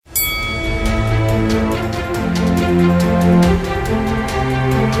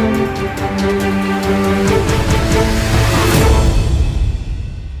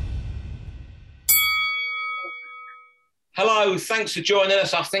thanks for joining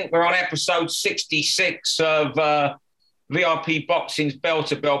us. I think we're on episode 66 of VIP Boxing's Bell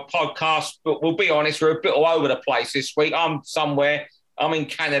to Bell podcast. But we'll be honest, we're a bit all over the place this week. I'm somewhere. I'm in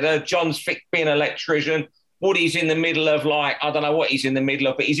Canada. John's being an electrician. Woody's in the middle of, I don't know what he's in the middle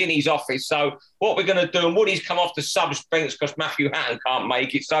of, but he's in his office. So what we're going to do, and Woody's come off the subs bench because Matthew Hatton can't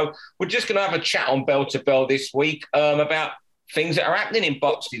make it. So we're just going to have a chat on Bell to Bell this week about things that are happening in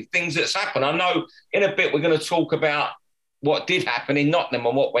boxing, things that's happened. I know in a bit we're going to talk about what did happen in Nottingham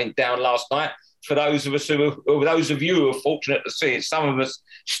and what went down last night. For those of you who are fortunate to see it, some of us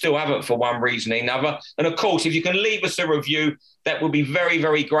still haven't for one reason or another. And of course, if you can leave us a review, that will be very,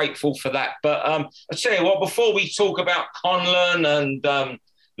 very grateful for that. But I'll tell you what, before we talk about Conlan and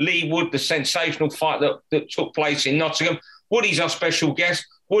Lee Wood, the sensational fight that took place in Nottingham, Woody's our special guest.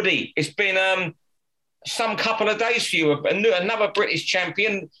 Woody, it's been some couple of days for you. Another British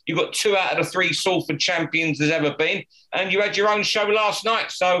champion. You got 2 out of the 3 Salford champions there's ever been. And you had your own show last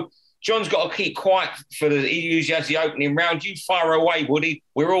night. So John's got to keep quiet he usually has the opening round. You fire away, Woody.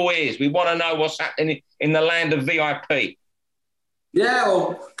 We're all ears. We want to know what's happening in the land of VIP. Yeah,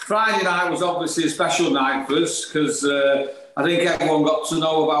 well, Friday night was obviously a special night for us because I think everyone got to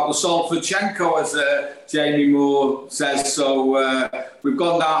know about the Salfordchenko, as Jamie Moore says. So we've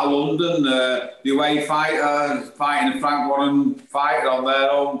gone down to London. The away fighter fighting a Frank Warren fighter on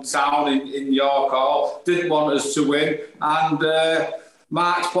their own town in York Hall. Didn't want us to win. And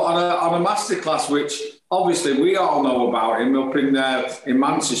Mark's put on a masterclass, which obviously we all know about him up in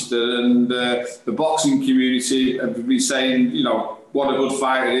Manchester, and the boxing community have been saying, what a good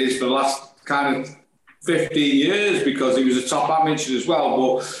fighter he is for the last kind of 15 years because he was a top amateur as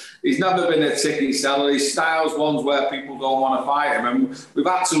well. But he's never been a ticket seller. His style's ones where people don't want to fight him. And we've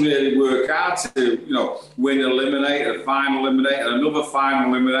had to really work hard to, win an eliminator, final eliminator, another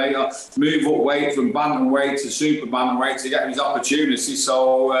final eliminator, move up weight from bantamweight to super bantamweight to get his opportunity.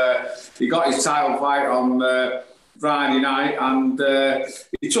 So he got his title fight on Friday night, and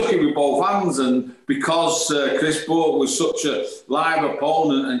he took it with both hands. And because Chris Bourke was such a live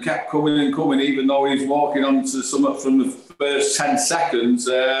opponent and kept coming and coming, even though he was walking on to something from the first 10 seconds,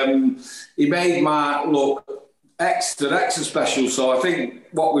 he made Mark look extra special. So I think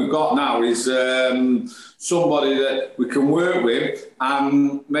what we've got now is somebody that we can work with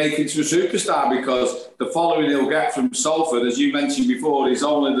and make into a superstar, because the following he'll get from Salford, as you mentioned before, is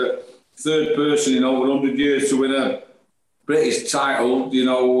only the 3rd person in over 100 years to win a British title.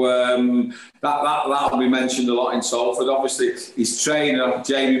 That'll be mentioned a lot in Salford. Obviously, his trainer,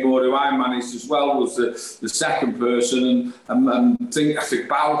 Jamie Moore, who I managed as well, was the 2nd person. And I think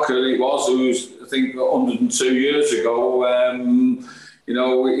Bowker, it was, who was, I think, 102 years ago.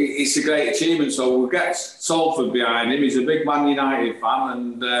 It's a great achievement. So we'll get Salford behind him. He's a big Man United fan,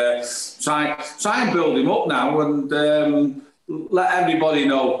 and try and build him up now, and let everybody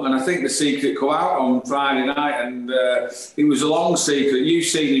know. And I think the secret come out on Friday night, and it was a long secret. You've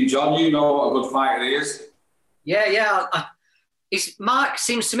seen him, John. You know what a good fighter he is. Yeah. Mark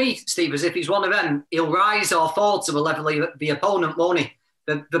seems to me, Steve, as if he's one of them. He'll rise or fall to the level of the opponent, won't he?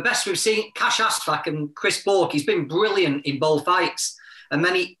 The best we've seen, Cash Asfak and Chris Bourke, he's been brilliant in both fights. And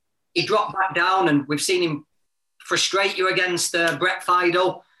then he dropped back down, and we've seen him frustrate you against Brett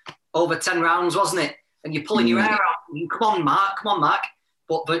Fido over 10 rounds, wasn't it? And you're pulling your hair out. Come on, Mark.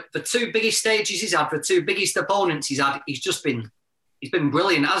 But the 2 biggest stages he's had, the 2 biggest opponents he's had, he's been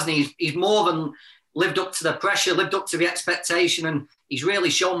brilliant, hasn't he? He's more than lived up to the pressure, lived up to the expectation, and he's really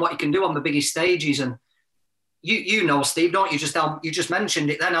shown what he can do on the biggest stages. And you know, Steve, don't you? You just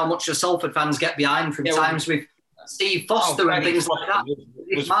mentioned it then, how much the Salford fans get behind from times with Steve Foster and things like that.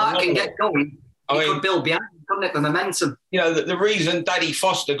 If Mark can get going, he could build behind, couldn't it, the momentum? The reason Daddy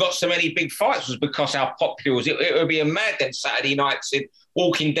Foster got so many big fights was because how popular was it. It would be a madden Saturday nights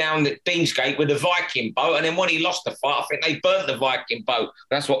walking down the Deansgate with a Viking boat, and then when he lost the fight, I think they burnt the Viking boat.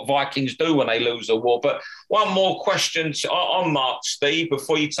 That's what Vikings do when they lose a war. But one more question on Mark, Steve,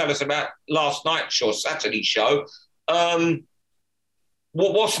 before you tell us about last night's or Saturday show.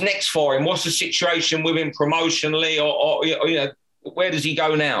 What's next for him? What's the situation with him promotionally, or where does he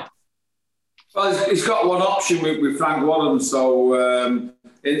go now? Well, he's got one option with Frank Warren. So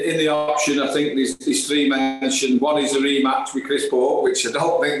in the option, I think there's 3 mentioned. One is a rematch with Chris Bourke, which I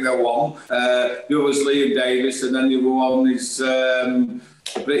don't think they'll want. The other is Liam Davis, and then the other one is the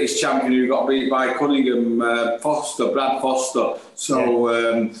British champion who got beat by Cunningham, Brad Foster. So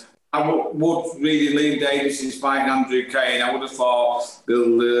I would really Liam Davis is fighting Andrew Kane. I would have thought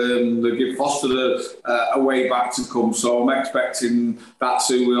they'll give Foster a way back to come. So I'm expecting that's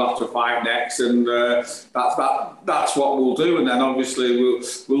who we'll have to fight next, and that's what we'll do. And then obviously we'll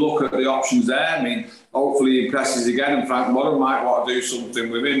look at the options there. I mean, hopefully he impresses again, and Frank Warren might want to do something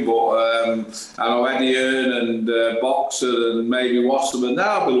with him. But I know Eddie Hearn and Boxer and maybe Wasserman,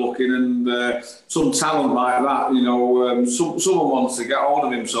 they'll be looking, and some talent like that, you know, someone wants to get hold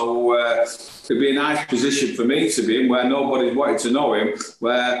of him. So it'd be a nice position for me to be in, where nobody's wanted to know him,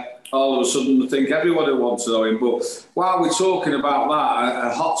 where all of a sudden I think everybody wants to know him. But while we're talking about that,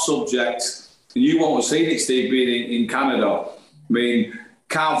 a hot subject, you won't have seen it, Steve, being in Canada. I mean,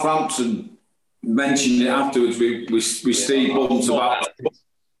 Carl Frampton mentioned it afterwards with Steve Bunt about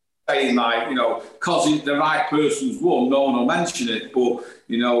saying, like, you know, because the right person's won, no one will mention it. But,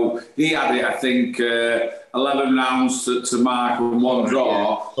 you know, he had it, I think, 11 rounds to Mark and one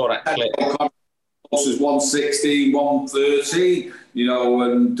draw. Was 116, 113, you know,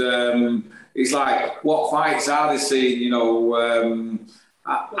 and it's like, what fights are they seeing? You know,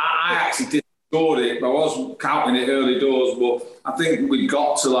 I actually did score it, but I wasn't counting it early doors, but I think we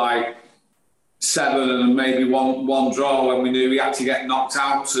got to like 7 and maybe one draw when we knew we had to get knocked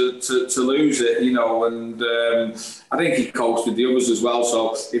out to lose it, you know, and I think he coached with the others as well.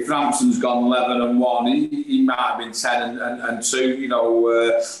 So if Frampton's gone 11 and 1, he might have been 10 and 2, you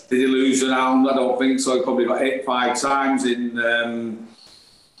know. Did he lose a round? I don't think so. He probably got hit 5 times in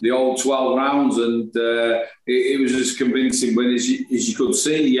the old 12 rounds, and it was as convincing win as you could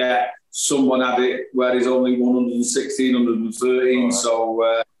see. Yeah, someone had it where he's only 116, 113,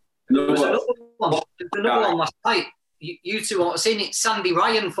 so... There's another one last night. You two won't have seen it. Sandy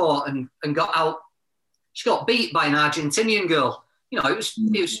Ryan fought and got out. She got beat by an Argentinian girl. You know, it was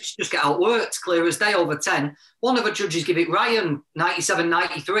just get outworked, clear as day, over 10. One of the judges give it Ryan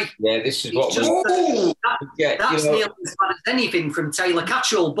 97-93. Yeah, this is that's nearly as bad as anything from Taylor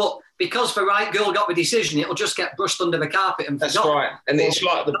Catchall. But because the right girl got the decision, it'll just get brushed under the carpet and forgotten. That's right. And it's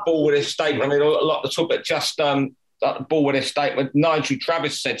like the ball with his statement. I mean, a lot of talk, but just the ball with his statement. Nigel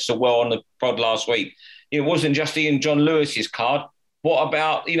Travis said so well on the pod last week. It wasn't just Ian John Lewis's card. What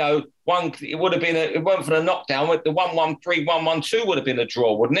about, you know, it would have been, it went for the knockdown, with the 1-1-3, 1-1-2 would have been a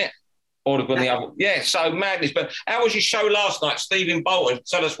draw, wouldn't it? Or would have been the other. Yeah, so madness. But how was your show last night, Stephen Bolton?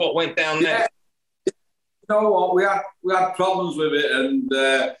 Tell us what went down there. You know what, we had problems with it, and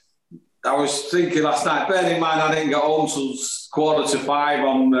I was thinking last night, bearing in mind I didn't get home till 4:45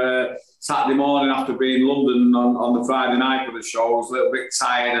 on Saturday morning after being in London on the Friday night for the show. I was a little bit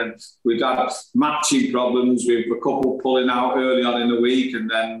tired, and we'd had matching problems with a couple pulling out early on in the week, and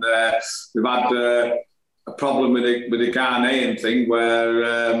then we've had a problem with the Ghanaian thing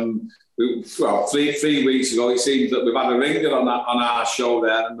where, 3 weeks ago, it seems that we've had a ringer on our show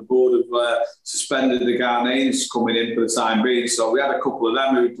there, and the board have suspended the Ghanaians coming in for the time being. So we had a couple of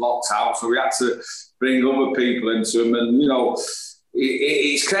them who'd locked out, so we had to bring other people into them, and, you know,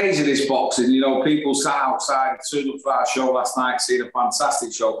 it's crazy, this boxing. You know, people sat outside, turned up for our show last night, seeing a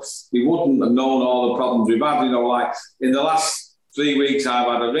fantastic show. We wouldn't have known all the problems we've had. You know, like in the last 3 weeks, I've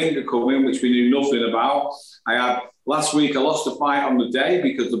had a ringer come in, which we knew nothing about. Last week, I lost a fight on the day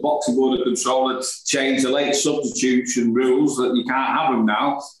because the Boxing Board of Control had changed the late substitution rules that you can't have them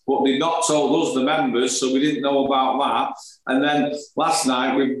now. But they'd not told us, the members, so we didn't know about that. And then last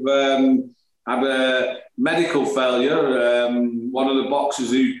night, we've had a medical failure. One of the boxers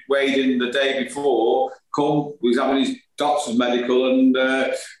who weighed in the day before was having his doctor's medical, and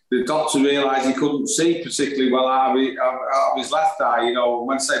the doctor realised he couldn't see particularly well out of his left eye. You know,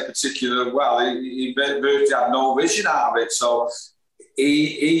 when I say particularly well, he virtually had no vision out of it. So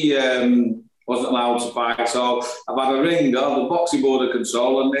he wasn't allowed to fight. So I've had a ringer, the Boxing Board of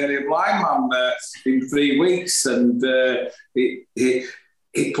Control, and nearly a blind man in 3 weeks, and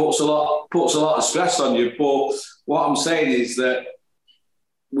it puts a lot of stress on you. But what I'm saying is that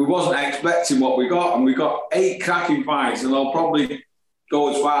we wasn't expecting what we got, and we got 8 cracking fights, and I'll probably go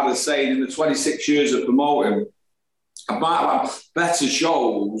as far as saying in the 26 years of promoting, I might have had better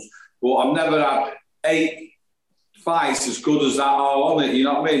shows, but I've never had 8 fights as good as that all on it, you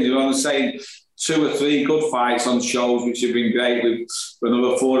know what I mean? You know what I'm saying? 2 or 3 good fights on shows, which have been great, with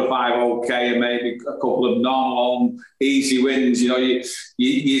another 4 or 5 okay, and maybe a couple of normal, easy wins. You know,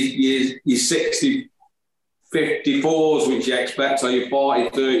 you 60 54s, which you expect, or your 40,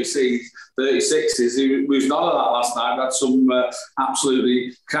 36s. There was none of that last night. We had some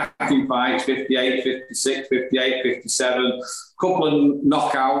absolutely cracking fights, 58, 56, 58, 57, couple of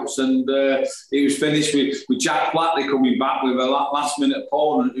knockouts, and it was finished with Jack Flatley coming back with a last-minute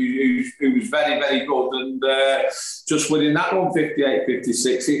opponent who was very, very good, and just winning that one, 58,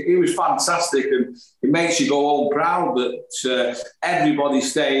 56. It was fantastic, and it makes you go home proud that everybody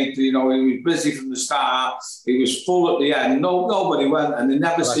stayed. You know, it was busy from the start. It was full at the end. Nobody went, and they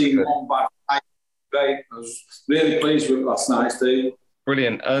never seen one back. Great. I was really pleased with it last night, Steve.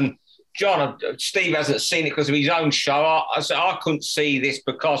 Brilliant. And John, Steve hasn't seen it because of his own show. I couldn't see this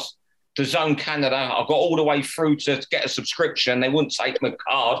because the Zone Canada, I got all the way through to get a subscription. They wouldn't take my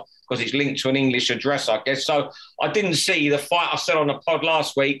card because it's linked to an English address, I guess. So I didn't see the fight. I said on the pod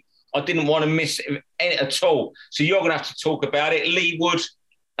last week, I didn't want to miss it at all. So you're going to have to talk about it. Leigh Wood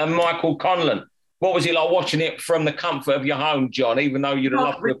and Michael Conlan. What was it like watching it from the comfort of your home, John, even though you'd have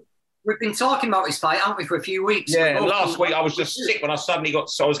loved it? We've been talking about this fight, haven't we, for a few weeks? Yeah, last week I was just sick when I suddenly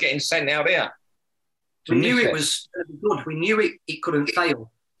I was getting sent out here. We knew it was good. We knew it couldn't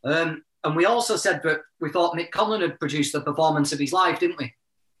fail. And we also said that we thought Mick Conlan had produced the performance of his life, didn't we?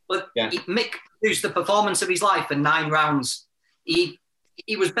 But Mick produced the performance of his life in 9 rounds. He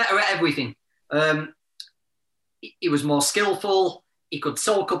was better at everything. He was more skillful. He could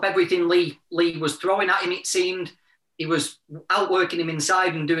soak up everything Leigh was throwing at him, it seemed. He was outworking him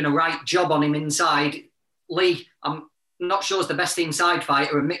inside and doing a right job on him inside. Leigh, I'm not sure is the best inside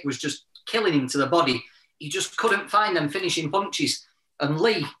fighter, and Mick was just killing him to the body. He just couldn't find them finishing punches. And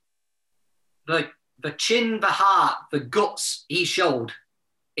Leigh, the chin, the heart, the guts he showed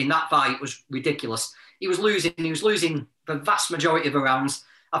in that fight was ridiculous. He was losing the vast majority of the rounds.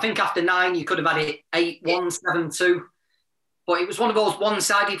 I think after 9, you could have had it 8-1, 7-2. But it was one of those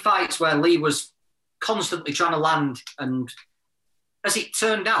one-sided fights where Leigh was constantly trying to land. And as it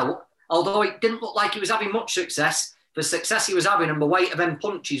turned out, although it didn't look like he was having much success, the success he was having and the weight of them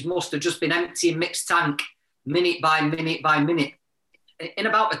punches must have just been emptying Mick's tank minute by minute by minute. In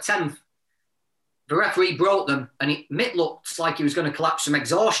about the 10th, the referee broke them and Mick looked like he was going to collapse from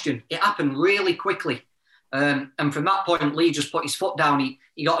exhaustion. It happened really quickly. And from that point, Leigh just put his foot down.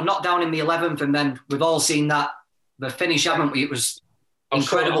 He got a knockdown in the 11th, and then we've all seen that, the finish, haven't we? It was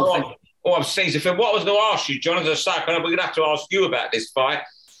incredible. I've seen it. What I was going to ask you, John, as a second, we're going to have to ask you about this fight.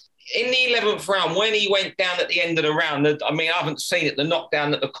 In the 11th round, when he went down at the end of the round, I mean, I haven't seen it, the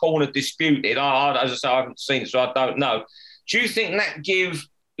knockdown that the corner disputed. As I say, I haven't seen it, so I don't know. Do you think that give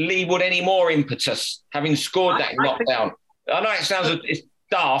Leigh Wood any more impetus, having scored that knockdown? I know it sounds it's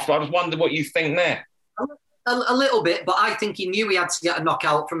daft, but I just wonder what you think there. A little bit, but I think he knew he had to get a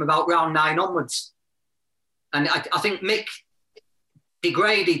knockout from about round 9 onwards. And I think Mick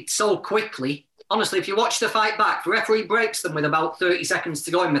degraded so quickly. Honestly, if you watch the fight back, the referee breaks them with about 30 seconds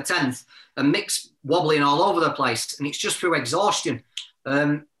to go in the 10th, and Mick's wobbling all over the place, and it's just through exhaustion.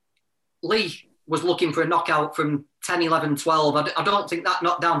 Leigh was looking for a knockout from 10, 11, 12. I don't think that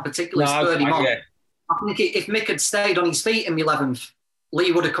knockdown particularly spurred him on. Yeah. I think if Mick had stayed on his feet in the 11th,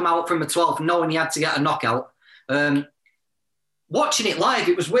 Leigh would have come out from the 12th knowing he had to get a knockout. Watching it live,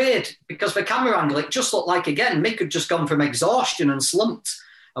 it was weird because the camera angle, it just looked like, again, Mick had just gone from exhaustion and slumped.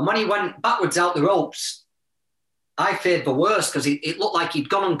 And when he went backwards out the ropes, I feared the worst because it looked like he'd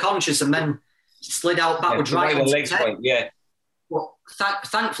gone unconscious and then slid out backwards right onto his head. Yeah. Well,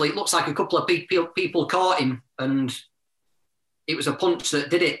 thankfully, it looks like a couple of people caught him and it was a punch that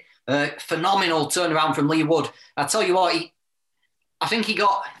did it. Phenomenal turnaround from Leigh Wood. I tell you what, I think he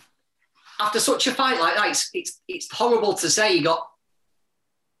got... After such a fight like that, it's horrible to say he got...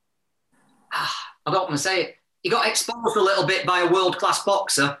 I don't want to say it. He got exposed a little bit by a world-class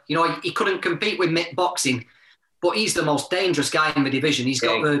boxer. You know, he couldn't compete with Mick boxing, but he's the most dangerous guy in the division. He's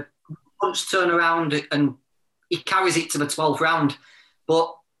got the punch turnaround and he carries it to the 12th round.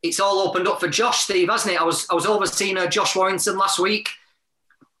 But it's all opened up for Josh, Steve, hasn't it? I was overseeing Josh Warrington last week.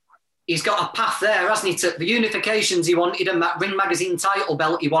 He's got a path there, hasn't he, to the unifications he wanted and that Ring Magazine title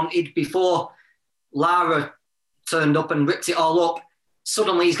belt he wanted before Lara turned up and ripped it all up.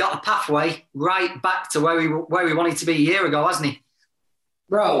 Suddenly he's got a pathway right back to where he wanted to be a year ago, hasn't he?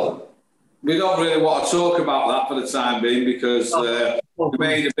 Well, we don't really want to talk about that for the time being because we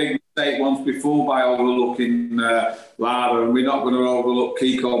made a big mistake once before by overlooking Lara, and we're not going to overlook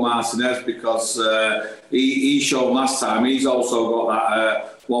Kiko Martinez because he showed last time he's also got that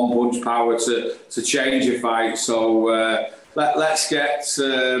one-punch power to change a fight. So let's get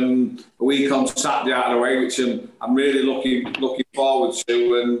a week on Saturday out of the way, which I'm really looking forward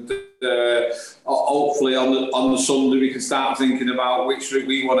to, and hopefully on the Sunday we can start thinking about which route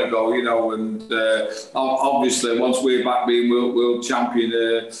we want to go, you know. And obviously once we're back being world champion,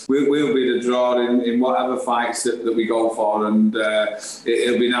 we'll be the draw in whatever fights that we go for, and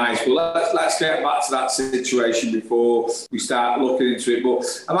it'll be nice. But let's get back to that situation before we start looking into it.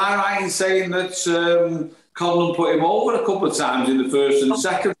 But am I right in saying that Conlan put him over a couple of times in the first and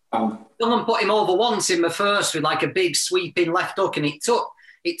second round? Conlan put him over once in the first with like a big sweeping left hook, and it took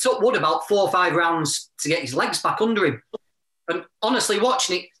Wood about 4 or 5 rounds to get his legs back under him. And honestly,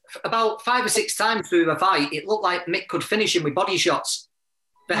 watching it about 5 or 6 times through the fight, it looked like Mick could finish him with body shots.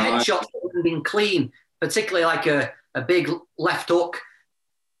 The headshots hadn't been clean, particularly like a big left hook.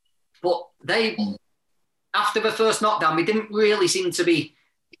 But after the first knockdown, we didn't really seem to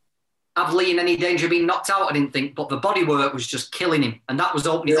have Lee in any danger of being knocked out, I didn't think. But the bodywork was just killing him. And that was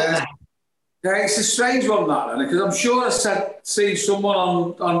opening up there. Yeah, it's a strange one, that, because I'm sure I seen someone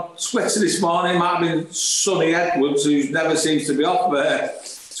on Twitter this morning, it might have been Sonny Edwards, who never seems to be off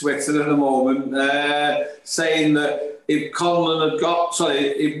Twitter at the moment, saying that if Conlon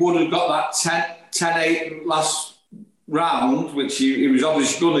he would have got that 10-8 last round, which he was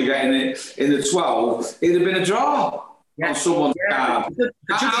obviously going to get in the 12, it'd have been a draw on someone's card.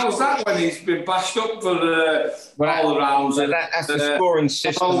 How's that when he's been bashed up for all the rounds? That's the scoring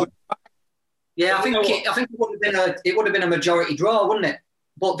system. Yeah, I think it would have been a majority draw, wouldn't it?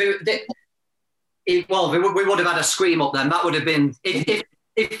 But we would have had a scream up then. That would have been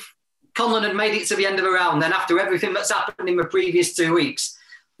if Conlon had made it to the end of the round. Then after everything that's happened in the previous 2 weeks,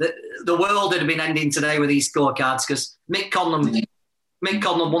 the world would have been ending today with these scorecards because Mick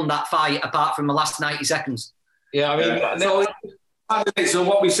Conlon won that fight apart from the last 90 seconds. Yeah, I mean, so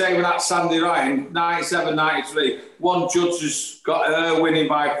what we say with that Sandy Ryan, 97-93, one judge has got her winning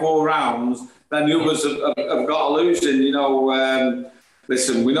by 4 rounds. Then the others have got a losing.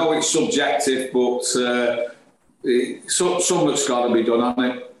 Listen, we know it's subjective, but something's got to be done,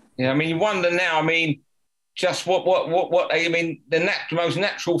 hasn't it? Yeah, I mean, you wonder now. I mean, just what? I mean, the most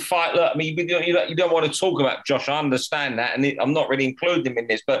natural fight. Look, I mean, you don't want to talk about Josh. I understand that, and I'm not really including him in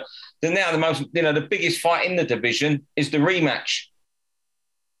this. But the biggest fight in the division is the rematch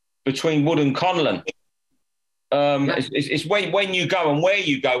between Wood and Conlon. It's when you go and where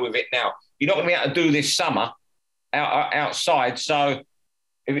you go with it now. You're not going to be able to do this summer outside. So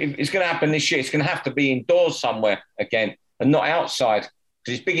if it's going to happen this year, it's going to have to be indoors somewhere again and not outside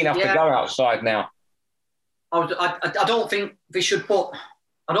because it's big enough to go outside now. I don't think they should put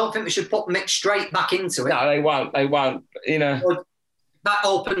Mick straight back into it. No, they won't. They won't. That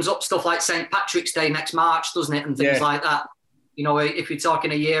opens up stuff like St. Patrick's Day next March, doesn't it, and things like that. If you're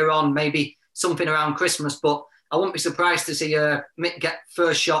talking a year on, maybe something around Christmas, but I wouldn't be surprised to see Mick get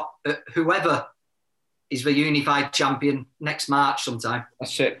first shot at whoever is the unified champion next March sometime.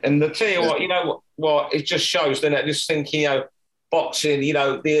 That's it. And to tell you what, it just shows that I just think, boxing,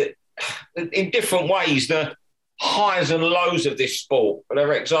 in different ways, the highs and lows of this sport.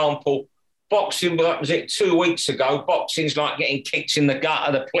 For example, boxing, was it 2 weeks ago? Boxing's like getting kicked in the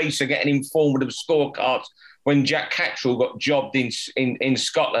gutter. The police are getting informed of the scorecards. When Jack Catterall got jobbed in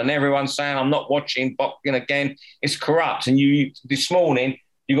Scotland, everyone's saying, I'm not watching boxing again. It's corrupt. And this morning,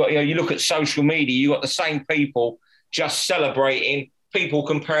 you look at social media, you got the same people just celebrating, people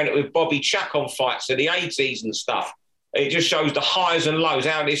comparing it with Bobby Chacon fights of the 80s and stuff. It just shows the highs and lows,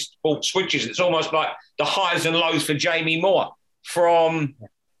 how this sport switches. It's almost like the highs and lows for Jamie Moore. From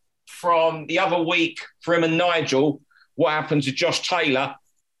the other week, for him and Nigel, what happened to Josh Taylor,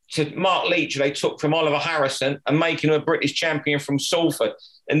 to Mark Leach, they took from Oliver Harrison and making him a British champion from Salford.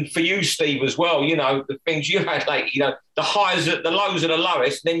 And for you, Steve, as well, the things you had lately, the highs, the lows are the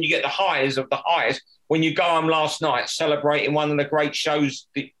lowest, and then you get the highs of the highest when you go home last night celebrating one of the great shows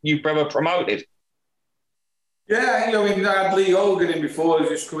that you've ever promoted. Yeah, I had Lee Hogan in before, he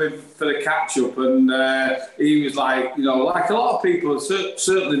was just coming for the catch-up, and he was like, like a lot of people,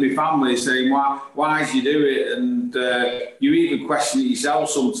 certainly my family, saying, why do you do it? And you even question it yourself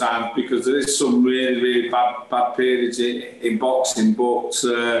sometimes, because there is some really, really bad periods in boxing, but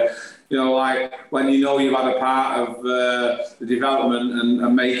like when you've had a part of the development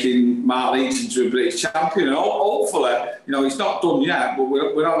and making Mark Leach into a British champion, and hopefully, it's not done yet, but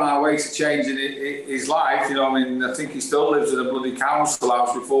we're on our way to changing his life. I think he still lives in a bloody council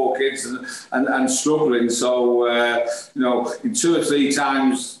house with 4 kids and struggling. So, in 2 or 3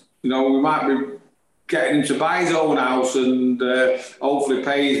 times, we might be getting him to buy his own house and hopefully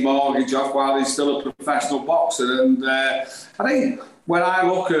pay his mortgage off while he's still a professional boxer. And I think when I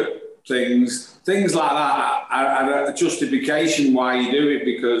look at things like that are a justification why you do it,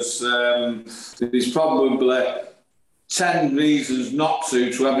 because there's probably 10 reasons not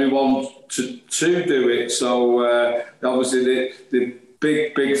to everyone to do it. So obviously the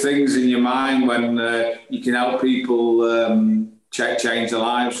big things in your mind when you can help people change their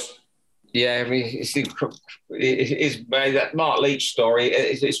lives. Yeah, I mean, it is that Mark Leach story.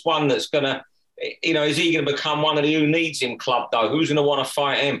 It's one that's going to, is he going to become one of the Who Needs Him club, though? Who's going to want to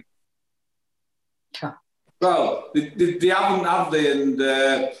fight him? Well, they haven't, have they? And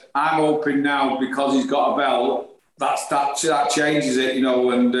I'm hoping now, because he's got a belt, that changes it,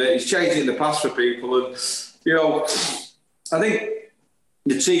 and it's changed it in the past for people. And, I think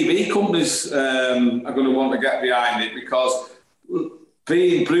the TV companies are going to want to get behind it, because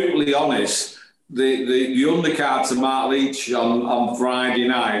being brutally honest, the undercard to Mark Leach on Friday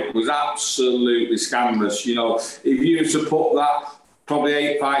night was absolutely scandalous. You know, if you were to put that, probably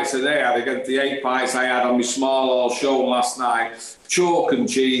 8 fights that they had against the 8 fights I had on my small hall show last night, chalk and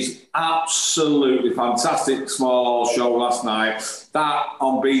cheese, absolutely fantastic small hall show last night. That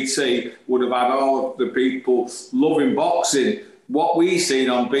on BT would have had all of the people loving boxing. What we seen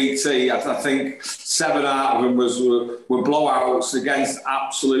on BT, I think 7 out of them were blowouts against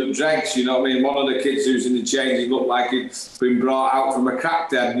absolute dregs. You know what I mean? One of the kids who's in the change, he looked like he'd been brought out from a crack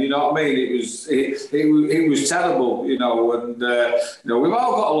den. You know what I mean? It was terrible. You know, and we've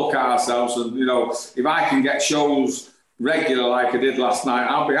all got to look at ourselves. And you know, if I can get shows regular like I did last night,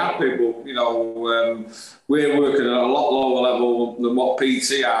 I'll be happy. But you know, we're working at a lot lower level than what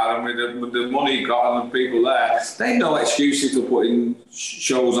PT are, and with the money you got and the people there, they've no excuses for putting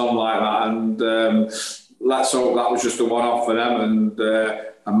shows on like that. And let's hope that was just a one-off for them,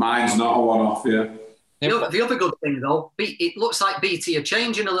 and mine's not a one-off. Yeah. The other good thing though, it looks like BT are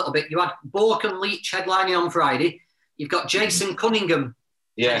changing a little bit. You had Bork and Leach headlining on Friday. You've got Jason Cunningham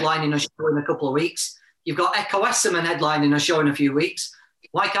headlining a show in a couple of weeks. You've got Echo Esserman headlining a show in a few weeks.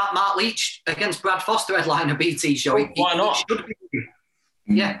 Why can't Mark Leach against Brad Foster headline a BT show? Why not?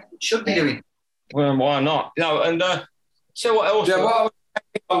 It should be doing. Well, why not? No, and so what else? Yeah, what I was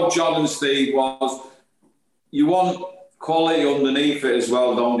saying about John and Steve was you want quality underneath it as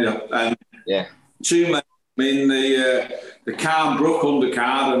well, don't you? And too many. I mean, the Khan Brook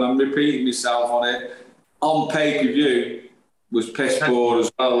undercard, and I'm repeating myself on it, on pay-per-view, was piss poor as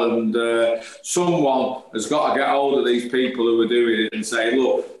well, and someone has got to get hold of these people who are doing it and say,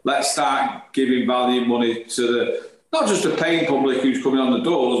 look, let's start giving value money to the, not just the paying public who's coming on the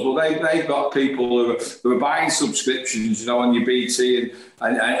doors, but they've got people who are buying subscriptions, you know, on your BT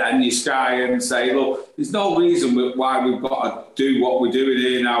and your Sky, and say, look, there's no reason why we've got to do what we're doing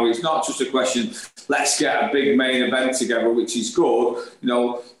here now. It's not just a question, let's get a big main event together, which is good. You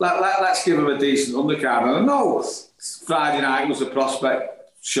know, let's give them a decent undercard. And I know Friday night was a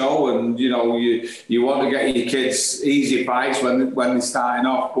prospect show, and you know you want to get your kids easy fights when they're starting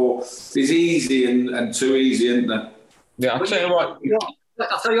off, but it's easy and too easy, isn't there? Yeah, I'll tell you what.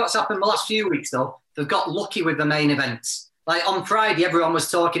 I'll tell you what's happened the last few weeks though. They've got lucky with the main events. Like on Friday, everyone was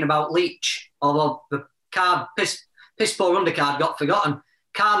talking about Leach, although the card piss poor undercard got forgotten.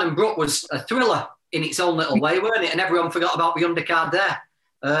 Khan and Brook was a thriller in its own little way, weren't it? And everyone forgot about the undercard there.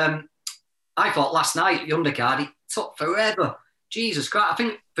 I thought last night the undercard, it took forever. Jesus Christ. I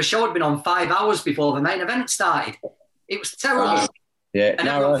think the show had been on 5 hours before the main event started. It was terrible. And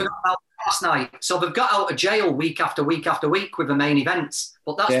everyone forgot about it last night. So they've got out of jail week after week after week with the main events.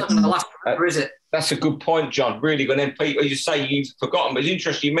 But that's not going to last forever, is it? That's a good point, John. Really good. And people, you say you've forgotten, but it's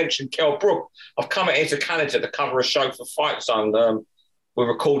interesting you mentioned Kell Brook. I've come out here to Canada to cover a show for Fight Zone. We're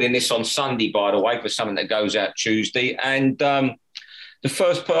recording this on Sunday, by the way, for something that goes out Tuesday. And the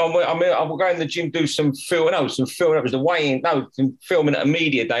first I'm going to the gym, do some filming. It was the weigh-in. Filming at a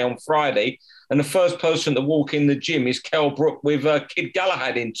media day on Friday. And the first person to walk in the gym is Kell Brook with Kid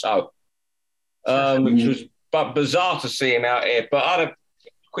Galahad in tow, which was bizarre to see him out here. But I had a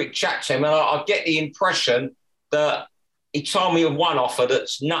quick chat to him, and I get the impression that he told me of one offer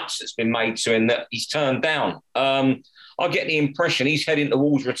that's nuts that's been made to him that he's turned down. I get the impression he's heading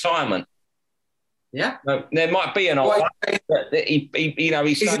towards retirement. Yeah, there might be an offer that he's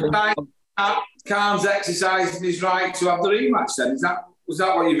Khan's exercising his right to have the rematch. Then was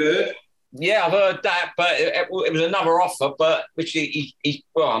that what you've heard? Yeah, I've heard that, but it was another offer, but which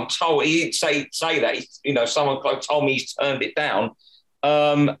I'm told he didn't say that. Someone told me he's turned it down,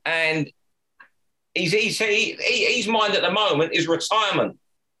 and his mind at the moment is retirement.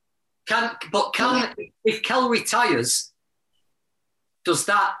 If Kell retires, does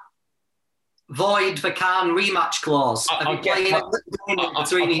that void the Khan rematch clause? I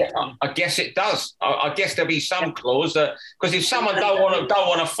guess it does. I guess there'll be some clause that, because if someone don't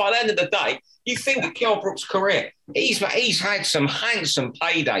want to fight, at the end of the day, you think of Kell Brook's career, he's had some handsome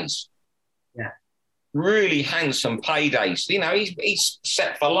paydays. Yeah, really handsome paydays. He's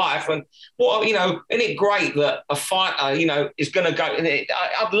set for life, and isn't it great that a fighter, is going to go?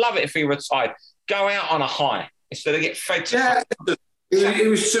 I'd love it if he retired, go out on a high instead of get fed to. Yeah. It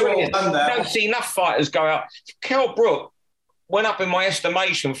was too old done there. I don't see enough fighters go out. Kell Brook went up in my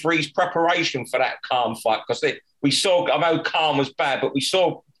estimation for his preparation for that Khan fight, because we saw, I know Khan was bad, but we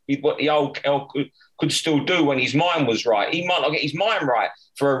saw what the old Kell could still do when his mind was right. He might not get his mind right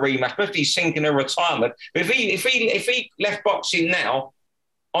for a rematch, but if he's thinking of retirement. But if he left boxing now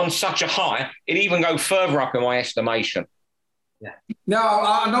on such a high, it'd even go further up in my estimation. Yeah. No,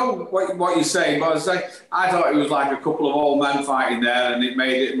 I know what you're saying, but I thought it was like a couple of old men fighting there, and it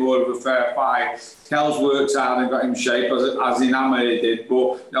made it more of a fair fight. Kells worked hard and got him shape as Inamir did,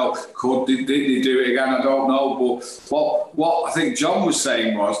 but did they do it again? I don't know. But what I think John was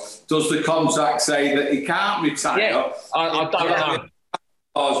saying was, does the contract say that he can't retire? Yeah, I don't know.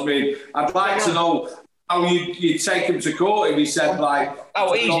 I mean, I'd like to know how you take him to court if he said like,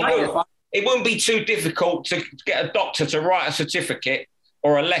 it wouldn't be too difficult to get a doctor to write a certificate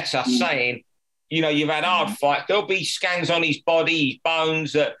or a letter saying, you've had a hard fight. There'll be scans on his body, his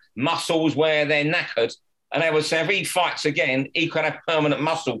bones, muscles where they're knackered. And they would say if he fights again, he could have permanent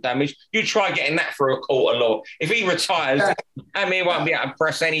muscle damage. You try getting that through a court of law. If he retires, Amir won't be able to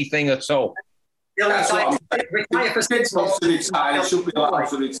press anything at all. Retire for 6 months. It should be like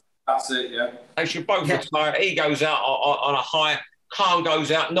absolutely. That's it, yeah. They should both retire. He goes out on a high. Khan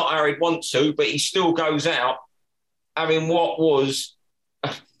goes out, not how he'd want to, but he still goes out having what was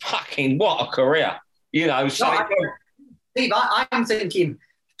what a career. Steve, I'm thinking,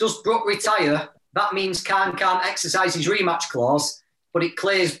 does Brook retire? That means Khan can't exercise his rematch clause, but it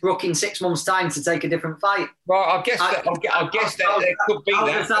clears Brook in 6 months' time to take a different fight. Well, I guess that there could be how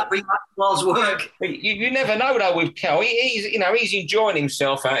that. How does that rematch clause work? You never know though with Kell. He's enjoying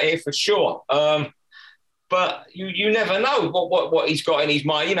himself out here for sure. But you never know what he's got in his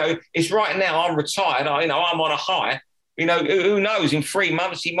mind. It's right now. I'm retired. I'm on a high. Who knows? In 3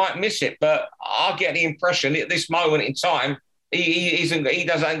 months he might miss it. But I get the impression at this moment in time he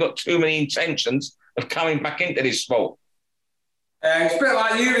hasn't got too many intentions of coming back into this sport. It's a bit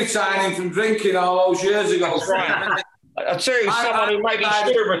like you retiring from drinking all those years ago. That's right. I'll tell you, someone who maybe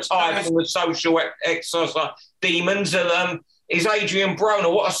should have retired from the social exercise demons is Adrian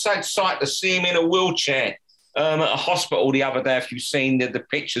Broner. What a sad sight to see him in a wheelchair. At a hospital the other day, if you've seen the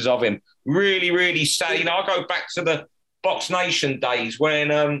pictures of him. Really, really sad. I go back to the Box Nation days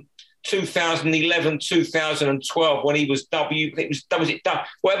when 2011, 2012, when he was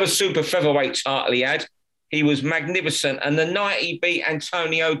whatever super featherweight title he had, he was magnificent. And the night he beat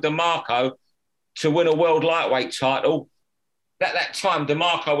Antonio DeMarco to win a world lightweight title, at that time,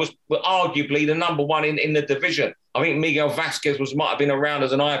 DeMarco was arguably the number one in the division. I think Miguel Vasquez might have been around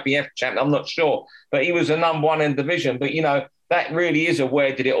as an IBF champion. I'm not sure. But he was the number one in the division. But, that really is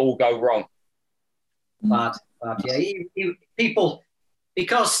where did it all go wrong? Bad. Yeah, people,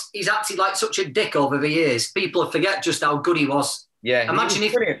 because he's acted like such a dick over the years, people forget just how good he was. Yeah. Imagine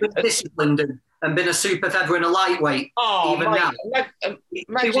if he'd been disciplined and been a super feather and a lightweight. Even now. He'd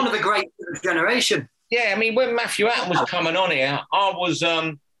be one of the great generation. Yeah, I mean, when Matthew Hatton was coming on here, I was...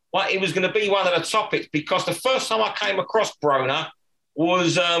 it was going to be one of the topics because the first time I came across Broner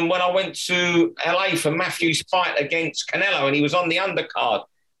was when I went to LA for Matthew's fight against Canelo, and he was on the undercard.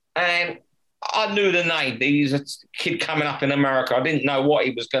 And I knew the name. He's a kid coming up in America. I didn't know what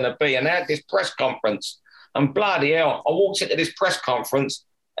he was going to be. And they had this press conference. And bloody hell, I walked into this press conference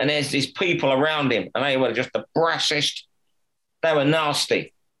and there's these people around him, and they were just the brassest. They were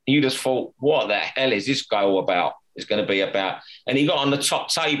nasty. You just thought, what the hell is this guy all about? Is going to be about. And he got on the top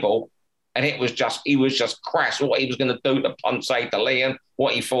table and he was just crass what he was going to do to Ponce de Leon,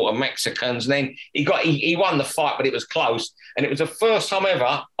 what he thought of Mexicans. And then he won the fight, but it was close. And it was the first time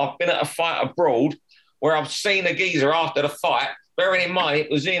ever I've been at a fight abroad where I've seen a geezer after the fight, bearing in mind it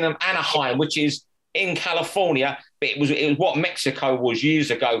was in Anaheim, which is in California, but it was what Mexico was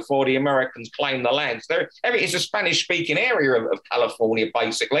years ago before the Americans claimed the land. So it's a Spanish-speaking area of California,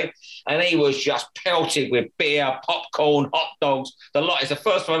 basically. And he was just pelted with beer, popcorn, hot dogs. The lot. It's the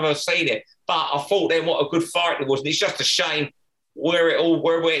first time I've ever seen it. But I thought then what a good fight it was. And it's just a shame where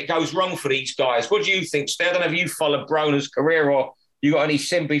it goes wrong for these guys. What do you think, Steve? I don't know if you followed Broner's career or you got any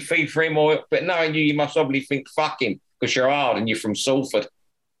sympathy for him, but knowing you must probably think, fuck him, because you're hard and you're from Salford.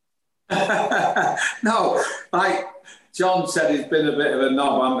 No, like John said, he's been a bit of a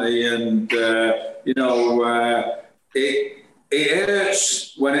knob, hasn't he? And it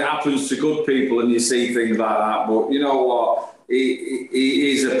hurts when it happens to good people and you see things like that. But you know what?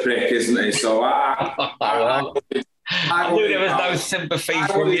 He is a prick, isn't he? So I knew there was no sympathy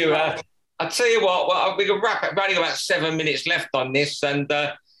from you. I'll tell you what. We can wrap it. We've only got about 7 minutes left on this, and.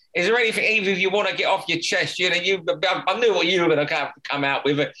 Is there anything either of you want to get off your chest? I knew what you were going to come out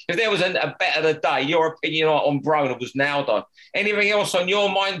with. If there was a bet of the day, your opinion on Broner was nailed on. Anything else on your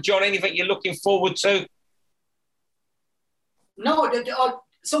mind, John? Anything you're looking forward to? No,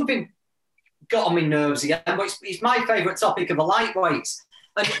 something got on my nerves again, but it's my favourite topic of the lightweights.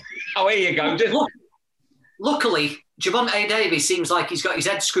 And here you go. Luckily, Gervonta Davis seems like he's got his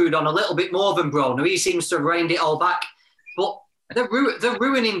head screwed on a little bit more than Broner. He seems to have reined it all back. But They're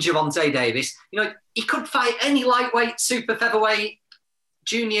ruining Gervonta Davis. You know, he could fight any lightweight, super featherweight,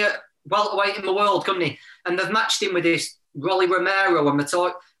 junior welterweight in the world, couldn't he? And they've matched him with this Rolly Romero,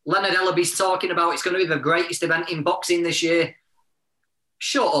 and Leonard Ellaby's talking about it's going to be the greatest event in boxing this year.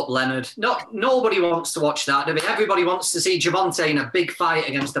 Shut up, Leonard. Nobody wants to watch that, do they? Everybody wants to see Gervonta in a big fight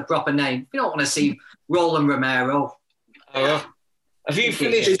against a proper name. You don't want to see Roland Romero. Have you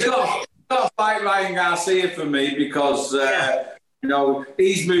finished? He's got to fight Ryan Garcia for me because, you know,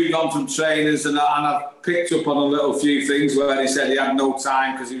 he's moved on from trainers, and I've picked up on a little few things where he said he had no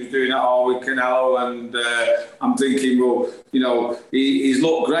time because he was doing it all with Canelo, and I'm thinking, well, you know, he's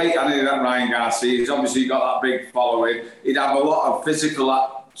looked great, hasn't he, that Ryan Garcia? He's obviously got that big following. He'd have a lot of physical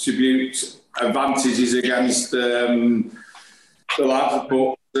attribute advantages against the lads,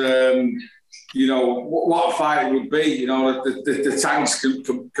 but you know, what a fight it would be. You know, the tanks can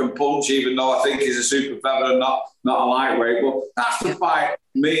punch, even though I think he's a super feather and not a lightweight. But that's the fight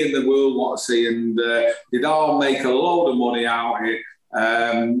me and the world want to see, and they'd all make a load of money out of it.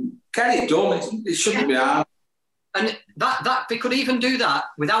 Get it done. It shouldn't be hard. And that they could even do that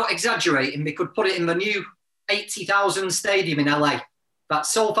without exaggerating. They could put it in the new 80,000 stadium in LA, that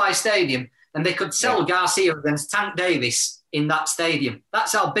SoFi Stadium, and they could sell Garcia against Tank Davis in that stadium.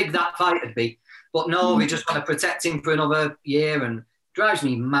 That's how big that fight would be. But no, we just want to protect him for another year, and drives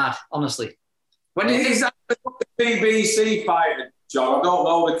me mad, honestly. When is that the BBC fighter, John? I don't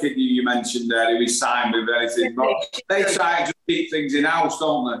know the kid you mentioned there who he signed with anything, but they try to just keep things in house,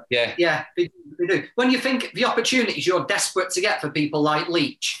 don't they? Yeah, they do. When you think the opportunities you're desperate to get for people like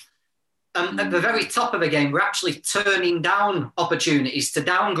Leach, at the very top of the game, we're actually turning down opportunities to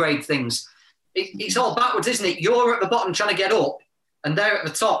downgrade things. It's all backwards, isn't it? You're at the bottom trying to get up, and they're at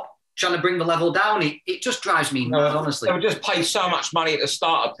the top trying to bring the level down. It just drives me mad, honestly. They would just pay so much money at the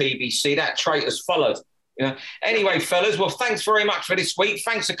start of PBC. That trait has followed. You know. Anyway, fellas, well, thanks very much for this week.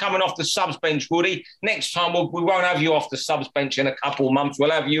 Thanks for coming off the subs bench, Woody. Next time, we won't have you off the subs bench in a couple of months.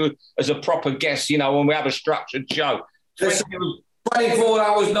 We'll have you as a proper guest, you know, when we have a structured show. 24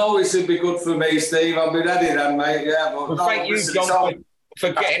 hours notice would be good for me, Steve. I'll be ready then, mate. Yeah, but thank you, John,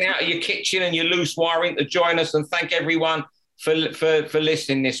 for getting out of your kitchen and your loose wiring to join us, and thank everyone for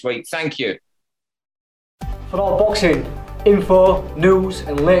listening this week. Thank you. For all boxing info, news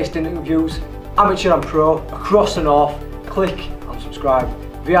and latest interviews, amateur and pro, across the north, click and subscribe.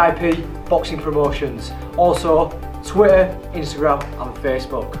 VIP Boxing Promotions. Also Twitter, Instagram and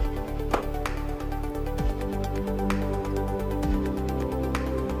Facebook.